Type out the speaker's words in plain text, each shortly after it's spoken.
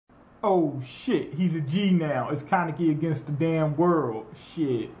Oh shit, he's a G now. It's Kaneki against the damn world.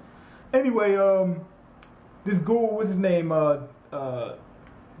 Shit. Anyway, this Ghoul, what's his name? What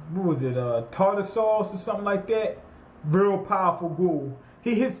was it? Tartar sauce or something like that. Real powerful Ghoul.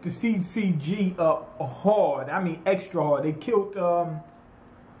 He hits the CCG up hard. I mean, extra hard. They killed.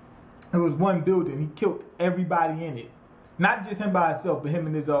 It was one building. He killed everybody in it. Not just him by himself, but him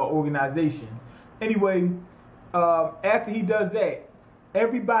and his organization. Anyway, after he does that,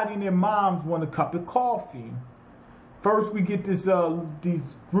 everybody and their moms want a cup of coffee. First, we get this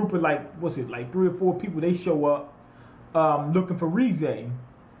these group of like 3 or 4 people. They show up looking for Rize.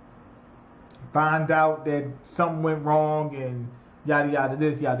 Find out that something went wrong and yada yada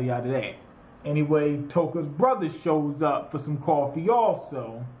this, yada yada that. Anyway, Toka's brother shows up for some coffee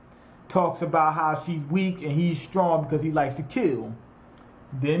also. Talks about how she's weak and he's strong because he likes to kill.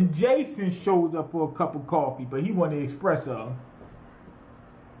 Then Jason shows up for a cup of coffee, but he wanted espresso.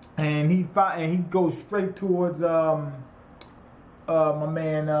 And he goes straight towards my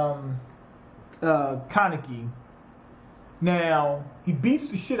man Kaneki. Now he beats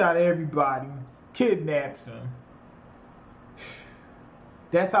the shit out of everybody, kidnaps him.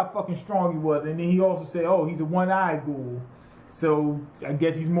 That's how fucking strong he was. And then he also said, "Oh, he's a one-eyed Ghoul, so I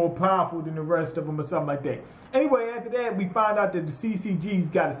guess he's more powerful than the rest of them," or something like that. Anyway, after that, we find out that the CCG's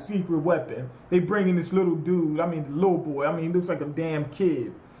got a secret weapon. They bring in this little dude. I mean, the little boy. I mean, he looks like a damn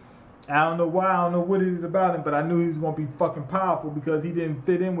kid. I don't know why. I don't know what it is about him, but I knew he was going to be fucking powerful because he didn't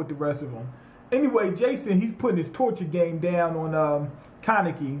fit in with the rest of them. Anyway, Jason, he's putting his torture game down on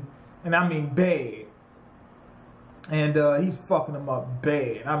Kaneki, and I mean bad. And he's fucking him up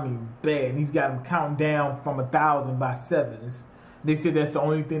bad. I mean bad. And he's got him counting down from 1,000 by 7s. They said that's the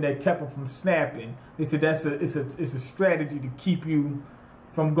only thing that kept him from snapping. They said it's a strategy to keep you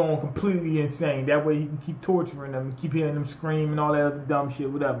from going completely insane. That way he can keep torturing them and keep hearing them scream and all that other dumb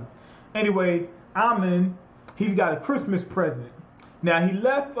shit, whatever. Anyway, Amin, he's got a Christmas present. Now, he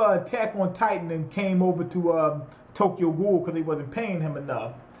left Attack on Titan and came over to Tokyo Ghoul because they wasn't paying him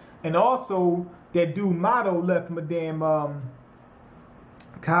enough. And also, that dude Mato left him a damn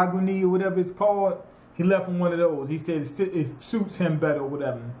Kaguni or whatever it's called. He left him one of those. He said it suits him better or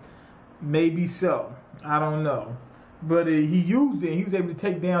whatever. Maybe so. I don't know. But he used it. He was able to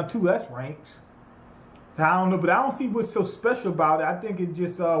take down 2 S ranks. So I don't know. But I don't see what's so special about it. I think it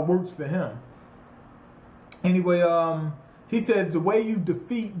just works for him. Anyway, he says the way you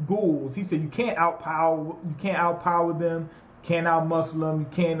defeat ghouls, he said you can't outpower them, you can't outmuscle them, you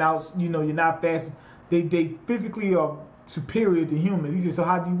can't you're not fast. They physically are superior to humans. He said, so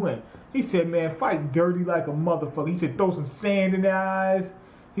how do you win? He said, man, fight dirty like a motherfucker. He said, throw some sand in their eyes.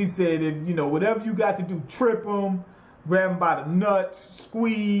 He said, if whatever you got to do, trip them, grab them by the nuts,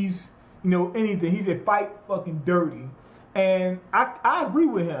 squeeze, anything. He said, fight fucking dirty. And I agree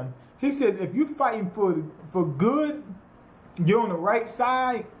with him. He said, if you're fighting for good, you're on the right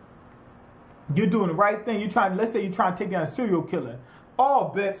side, you're doing the right thing. Let's say you're trying to take down a serial killer. All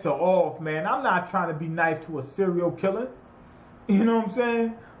bets are off, man. I'm not trying to be nice to a serial killer. You know what I'm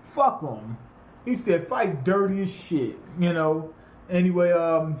saying? Fuck him. He said, fight dirty as shit,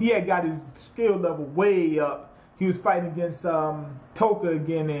 Anyway, he had got his skill level way up. He was fighting against Toka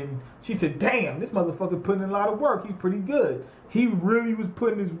again, and she said, damn, this motherfucker putting in a lot of work. He's pretty good. He really was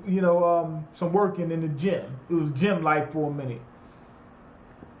putting his, some work in the gym. It was gym life for a minute.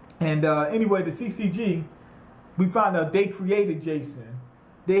 And anyway, the CCG, we found out they created Jason.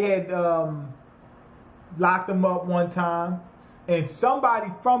 They had locked him up one time, and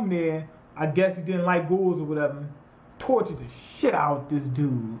somebody from there, I guess he didn't like ghouls or whatever, tortured the shit out of this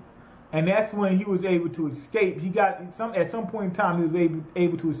dude. And that's when he was able to escape. He got at some point in time he was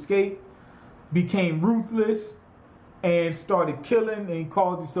able to escape, became ruthless, and started killing, and he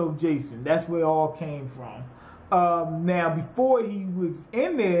called himself Jason. That's where it all came from. Now, before he was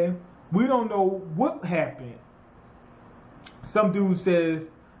in there, we don't know what happened. Some dude says,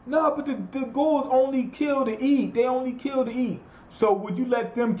 no, but the ghouls only kill to eat. They only kill to eat. So would you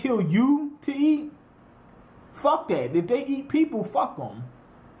let them kill you to eat? Fuck that. If they eat people, fuck them.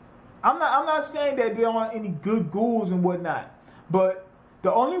 I'm not saying that there aren't any good ghouls and whatnot, but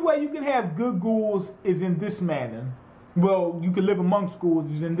the only way you can have good ghouls is in this manner. Well, you can live amongst ghouls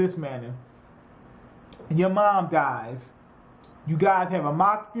is in this manner. Your mom dies. You guys have a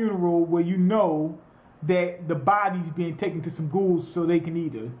mock funeral where you know that the body's being taken to some ghouls so they can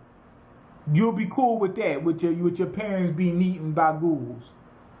eat her. You'll be cool with that, with your parents being eaten by ghouls.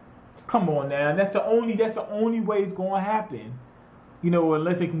 Come on now, that's the only way it's gonna happen. You know,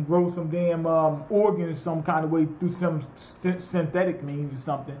 unless they can grow some damn organs some kind of way through some synthetic means or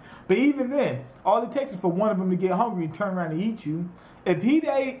something. But even then, all it takes is for one of them to get hungry and turn around and eat you. If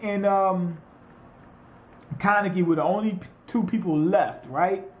Hide and Kaneki were the only two people left,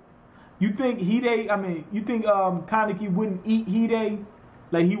 right? You think Kaneki wouldn't eat Hide?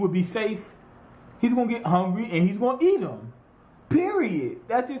 Like he would be safe? He's going to get hungry and he's going to eat him. Period.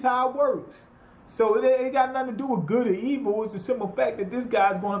 That's just how it works. So it ain't got nothing to do with good or evil. It's the simple fact that this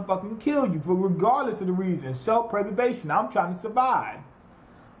guy's going to fucking kill you for regardless of the reason. Self-preservation. I'm trying to survive.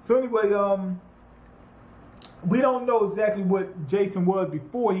 So anyway, we don't know exactly what Jason was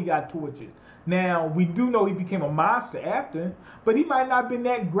before he got tortured. Now, we do know he became a monster after, but he might not have been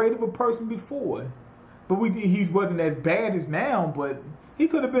that great of a person before. But he wasn't as bad as now, but he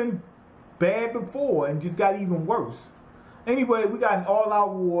could have been bad before and just got even worse. Anyway, we got an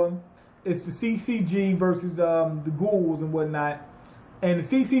all-out war. It's the CCG versus the ghouls and whatnot. And the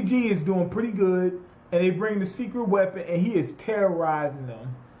CCG is doing pretty good. And they bring the secret weapon and he is terrorizing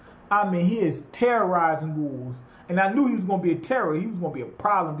them. I mean, he is terrorizing ghouls. And I knew he was going to be a terror. He was going to be a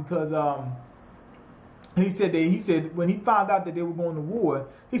problem because he said when he found out that they were going to war,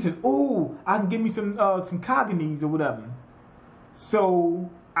 he said, "Ooh, I can give me some Kaganis or whatever." So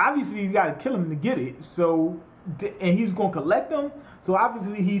obviously he's got to kill him to get it. So and he's going to collect them. So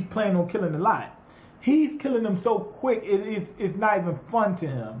obviously he's planning on killing a lot. He's killing them so quick it's not even fun to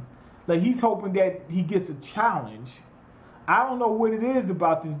him. Like he's hoping that he gets a challenge. I don't know what it is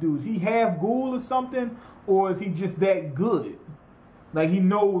about this dude. Is he half ghoul or something, or is he just that good? Like he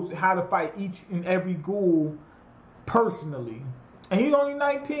knows how to fight each and every ghoul personally. And he's only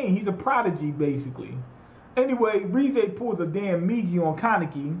 19. He's a prodigy, basically. Anyway, Rize pulls a damn Migi on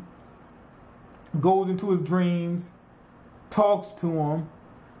Kaneki, goes into his dreams, talks to him,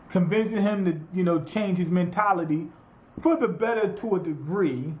 convincing him to, you know, change his mentality for the better to a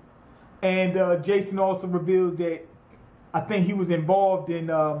degree. And Jason also reveals that I think he was involved in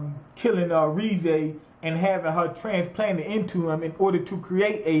killing Rize and having her transplanted into him in order to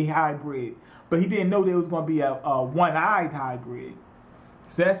create a hybrid. But he didn't know there was going to be a one-eyed hybrid.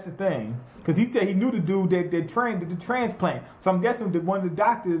 So that's the thing. Because he said he knew the dude that trained the transplant. So I'm guessing that one of the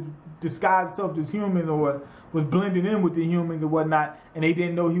doctors disguised himself as human or was blended in with the humans or whatnot, and they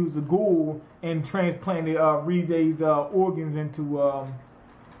didn't know he was a ghoul and transplanted Rize's organs into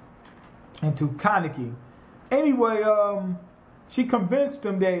Kaneki. Anyway, she convinced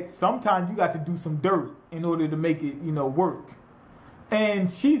him that sometimes you got to do some dirt in order to make it, you know, work. And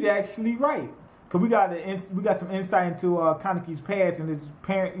she's actually right. Cause we got some insight into Kaneki's past and his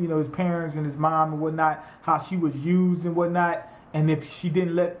parents and his mom and whatnot, how she was used and whatnot, and if she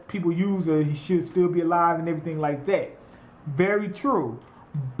didn't let people use her, he should still be alive and everything like that. Very true.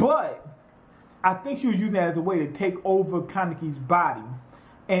 But I think she was using that as a way to take over Kaneki's body.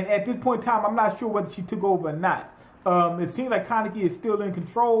 And at this point in time, I'm not sure whether she took over or not. It seems like Kaneki is still in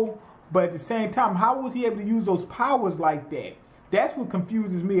control, but at the same time, how was he able to use those powers like that? That's what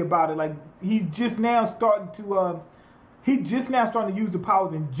confuses me about it. Like he's just now starting to use the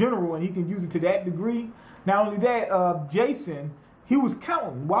powers in general, and he can use it to that degree. Not only that, Jason, he was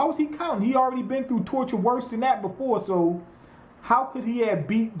counting. Why was he counting? He already been through torture worse than that before. So how could he have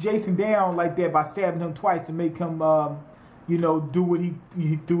beat Jason down like that by stabbing him twice to make him, do what he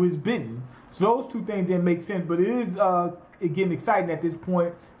do his bidding? So those two things didn't make sense. But it is getting exciting at this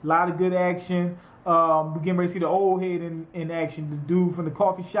point. A lot of good action. We're getting ready to see the old head in action, the dude from the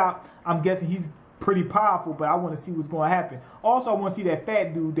coffee shop. I'm guessing he's pretty powerful, but I want to see what's going to happen. Also, I want to see that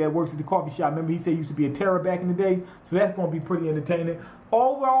fat dude that works at the coffee shop. Remember, he said he used to be a terror back in the day, so that's going to be pretty entertaining.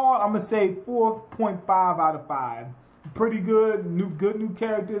 Overall, I'm going to say 4.5 out of 5. Pretty good, good new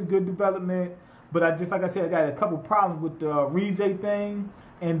characters, good development. But like I said, I got a couple problems with the Rize thing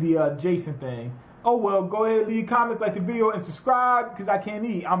and the Jason thing. Oh well, go ahead, leave comments, like the video, and subscribe, because I can't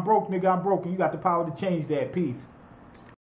eat. I'm broke, nigga, I'm broken. You got the power to change that. Peace.